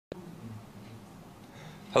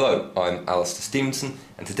Hello, I'm Alistair Stevenson,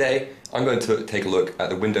 and today I'm going to take a look at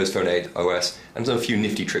the Windows Phone 8 OS and a few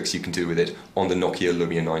nifty tricks you can do with it on the Nokia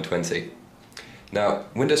Lumia 920. Now,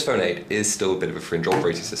 Windows Phone 8 is still a bit of a fringe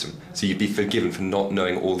operating system, so you'd be forgiven for not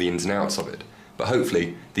knowing all the ins and outs of it, but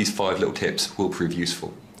hopefully these 5 little tips will prove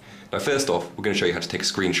useful. Now first off, we're going to show you how to take a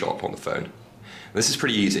screenshot on the phone. And this is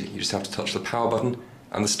pretty easy, you just have to touch the power button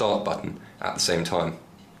and the start button at the same time.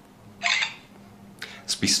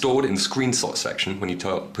 This will be stored in the screenshot section when you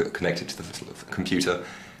connect it to the computer,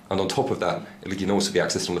 and on top of that it can also be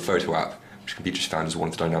accessed on the photo app, which can be just found as one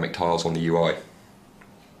of the dynamic tiles on the UI.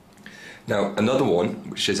 Now another one,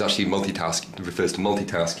 which is actually refers to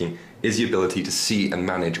multitasking, is the ability to see and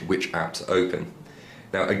manage which apps are open.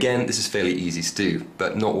 Now again, this is fairly easy to do,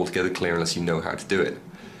 but not altogether clear unless you know how to do it.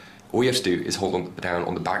 All you have to do is hold down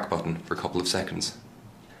on the back button for a couple of seconds.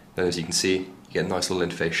 Then as you can see, you get a nice little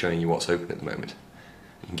interface showing you what's open at the moment.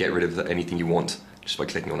 You can get rid of anything you want just by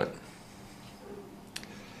clicking on it.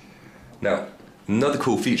 Now, another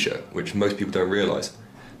cool feature, which most people don't realise,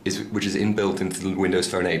 which is inbuilt into the Windows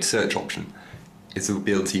Phone 8 search option, is the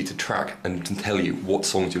ability to track and to tell you what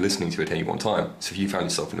songs you're listening to at any one time. So if you found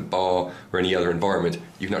yourself in a bar or any other environment,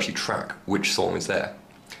 you can actually track which song is there.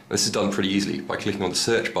 And this is done pretty easily by clicking on the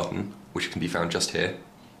search button, which can be found just here,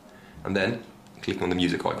 and then clicking on the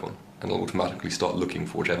music icon, and it'll automatically start looking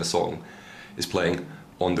for whichever song is playing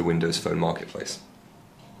on the Windows Phone Marketplace.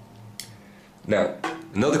 Now,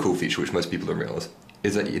 another cool feature which most people don't realise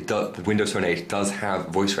is that the Windows Phone 8 does have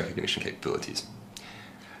voice recognition capabilities.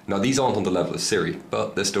 Now these aren't on the level of Siri,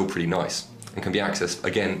 but they're still pretty nice, and can be accessed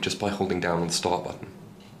again just by holding down on the start button.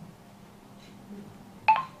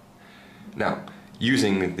 Now,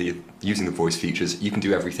 using the voice features, you can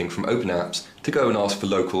do everything from open apps to go and ask for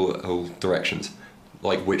local directions,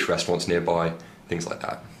 like which restaurants nearby, things like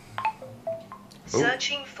that.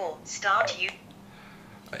 Searching for start you.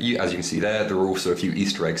 As you can see there are also a few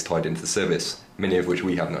Easter eggs tied into the service, many of which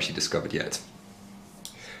we haven't actually discovered yet.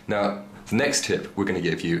 Now, the next tip we're going to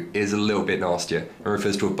give you is a little bit nastier and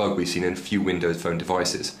refers to a bug we've seen in a few Windows Phone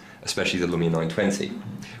devices, especially the Lumia 920,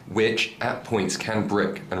 which at points can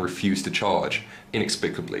brick and refuse to charge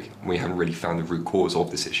inexplicably. We haven't really found the root cause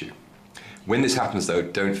of this issue. When this happens though,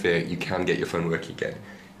 don't fear, you can get your phone working again,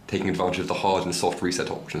 taking advantage of the hard and soft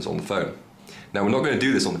reset options on the phone. Now we're not going to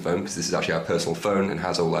do this on the phone because this is actually our personal phone and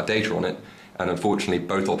has all our data on it, and unfortunately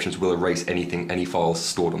both options will erase any files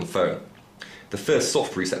stored on the phone. The first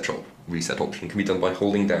soft reset option can be done by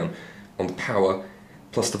holding down on the power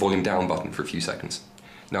plus the volume down button for a few seconds.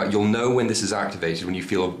 Now you'll know when this is activated when you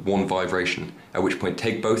feel one vibration, at which point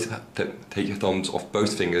take your thumbs off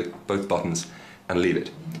both buttons and leave it.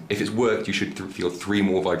 If it's worked, you should feel 3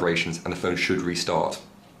 more vibrations and the phone should restart.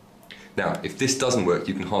 Now, if this doesn't work,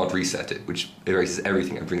 you can hard reset it, which erases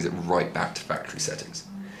everything and brings it right back to factory settings.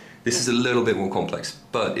 This is a little bit more complex,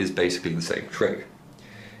 but is basically the same trick.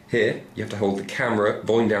 Here, you have to hold the camera,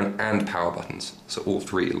 volume down and power buttons, so all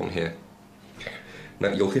 3 along here. Now,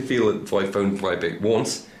 you'll feel the phone vibrate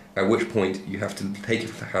once, at which point you have to take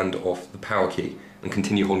your hand off the power key and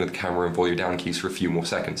continue holding the camera and volume down keys for a few more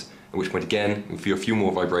seconds, at which point again, you'll feel a few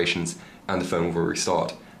more vibrations and the phone will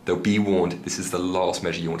restart. Though be warned, this is the last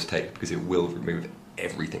measure you want to take because it will remove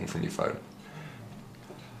everything from your phone.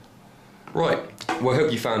 Right, well I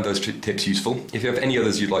hope you found those tips useful. If you have any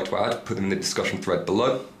others you'd like to add, put them in the discussion thread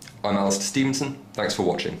below. I'm Alistair Stevenson, thanks for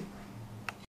watching.